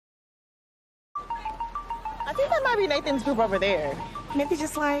I think that might be Nathan's group over there. Maybe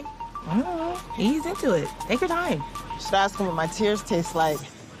just like, I don't know, ease into it. Take your time. Should ask him what my tears taste like.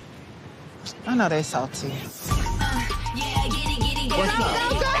 I know they salty. What's up?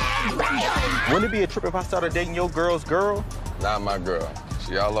 Wouldn't it be a trip if I started dating your girl's girl? Not my girl.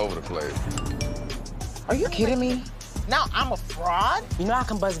 She all over the place. Are you kidding me? Now I'm a fraud? You know I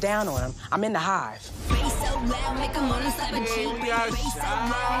can buzz down on him. I'm in the hive. It's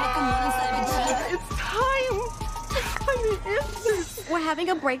time. We're having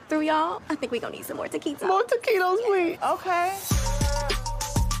a breakthrough, y'all. I think we're gonna need some more taquitos. More taquitos, please. Okay.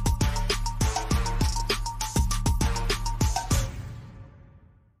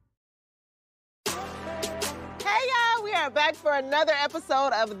 We are back for another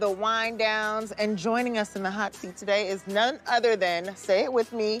episode of The Wine Downs, and joining us in the hot seat today is none other than, say it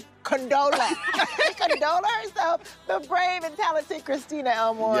with me, Condola. Condola herself, the brave and talented Christina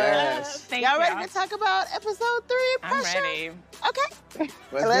Elmore. Yes. Y'all ready to talk about episode 3? I'm ready. Okay.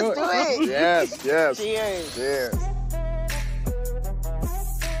 Let's do it. Yes, yes. Cheers. Cheers.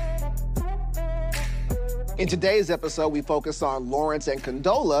 In today's episode, we focus on Lawrence and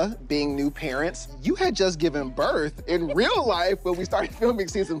Condola being new parents. You had just given birth. In real life, when we started filming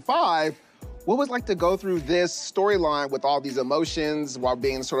season 5, what was it like to go through this storyline with all these emotions while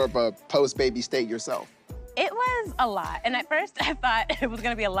being sort of a post-baby state yourself? It was a lot. And at first, I thought it was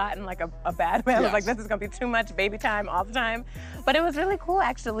gonna be a lot in like a bad way. I was like, this is gonna be too much baby time all the time. But it was really cool,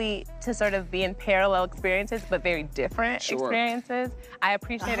 actually, to sort of be in parallel experiences, but very different experiences. I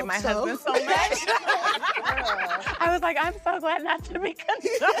appreciated my husband so much. I was like, I'm so glad not to be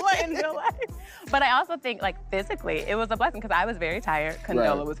Condola in real life. But I also think, like, physically, it was a blessing because I was very tired.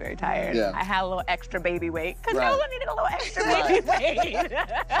 Condola was very tired. Yeah. I had a little extra baby weight. Condola needed a little extra baby weight.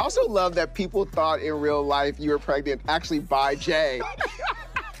 I also love that people thought in real life you were pregnant actually by Jay.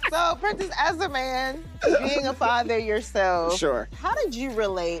 So, Prentice, as a man, being a father yourself, how did you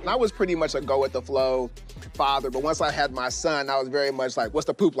relate? I was pretty much a go-with-the-flow father, but once I had my son, I was very much like, what's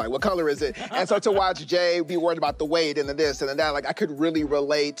the poop like? What color is it? And so to watch Jay be worried about the weight and the this and the that, like I could really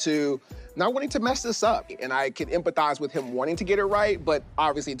relate to not wanting to mess this up. And I could empathize with him wanting to get it right, but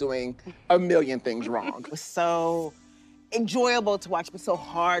obviously doing a million things wrong. It was so enjoyable to watch, but so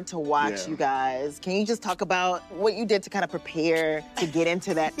hard to watch, you guys. Can you just talk about what you did to kind of prepare to get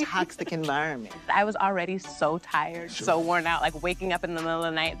into that toxic environment? I was already so tired, so worn out, like waking up in the middle of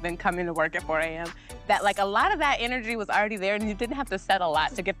the night, then coming to work at 4 a.m. That like a lot of that energy was already there and you didn't have to set a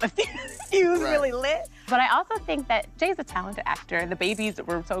lot to get the fuse really lit. But I also think that Jay's a talented actor. The babies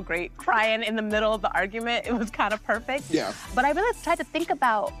were so great. Crying in the middle of the argument, it was kind of perfect. Yeah. But I really tried to think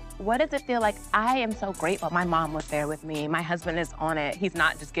about what does it feel like? I am so grateful. My mom was there with me. My husband is on it. He's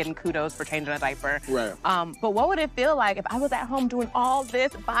not just getting kudos for changing a diaper. Right. But what would it feel like if I was at home doing all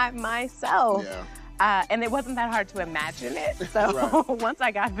this by myself? Yeah. And it wasn't that hard to imagine it. So once I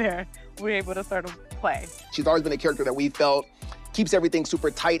got there, we were able to sort of play. She's always been a character that we felt keeps everything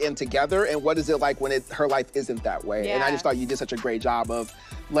super tight and together. And what is it like when her life isn't that way? And I just thought you did such a great job of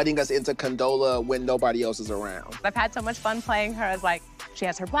letting us into Condola when nobody else is around. I've had so much fun playing her as like, she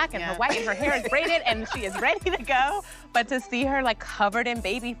has her black and her white and her hair is braided and she is ready to go. But to see her like covered in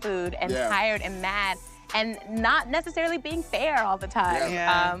baby food and tired and mad and not necessarily being fair all the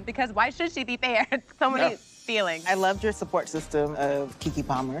time. Because why should she be fair? So many feelings. I loved your support system of Keke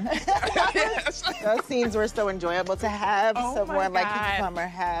Palmer. Those scenes were so enjoyable to have someone like Keke Palmer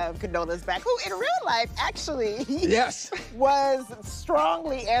have Condola's back, who in real life actually was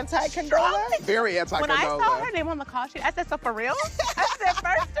strongly anti-Condola. Very anti-Condola. When I saw her name on the call sheet, I said, so for real? I said,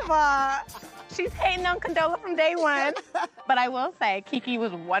 first of all, she's hating on Condola from day one. But I will say, Keke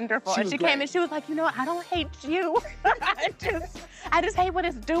was wonderful. And she came and she was like, you know what, I don't hate you. I just hate what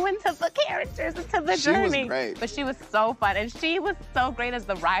it's doing to the characters and to the journey. She was great. But she was so fun. And she was so great as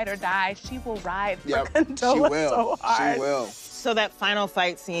the ride or die. She will ride for Condola so hard. She will. So that final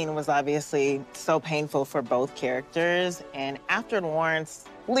fight scene was obviously so painful for both characters. And after Lawrence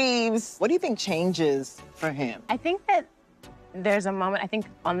leaves, what do you think changes for him? I think that there's a moment, I think,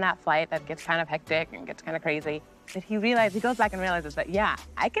 on that flight that gets kind of hectic and gets kind of crazy, that he goes back and realizes that, yeah,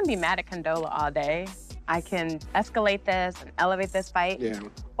 I can be mad at Condola all day. I can escalate this and elevate this fight,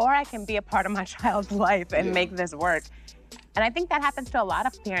 or I can be a part of my child's life and make this work. And I think that happens to a lot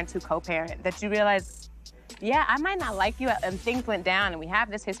of parents who co-parent, that you realize, yeah, I might not like you and things went down and we have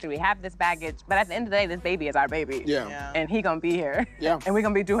this history, we have this baggage, but at the end of the day, this baby is our baby. And he gonna be here. And we're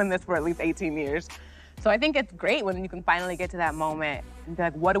gonna be doing this for at least 18 years. So I think it's great when you can finally get to that moment and be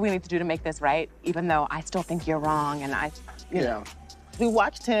like, what do we need to do to make this right? Even though I still think you're wrong and you know. We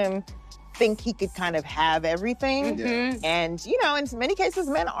watched him think he could kind of have everything. And, you know, in many cases,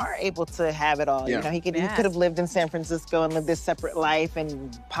 men are able to have it all. Yeah. You know, he could have lived in San Francisco and lived this separate life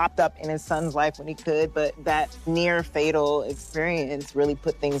and popped up in his son's life when he could, but that near fatal experience really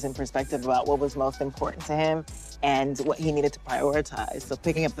put things in perspective about what was most important to him and what he needed to prioritize. So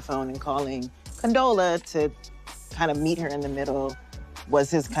picking up the phone and calling Condola to kind of meet her in the middle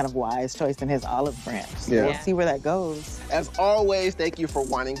was his kind of wise choice and his olive branch. So we'll see where that goes. As always, thank you for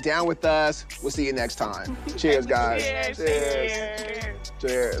winding down with us. We'll see you next time. Cheers, guys. Cheers.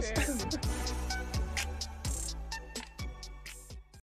 Cheers.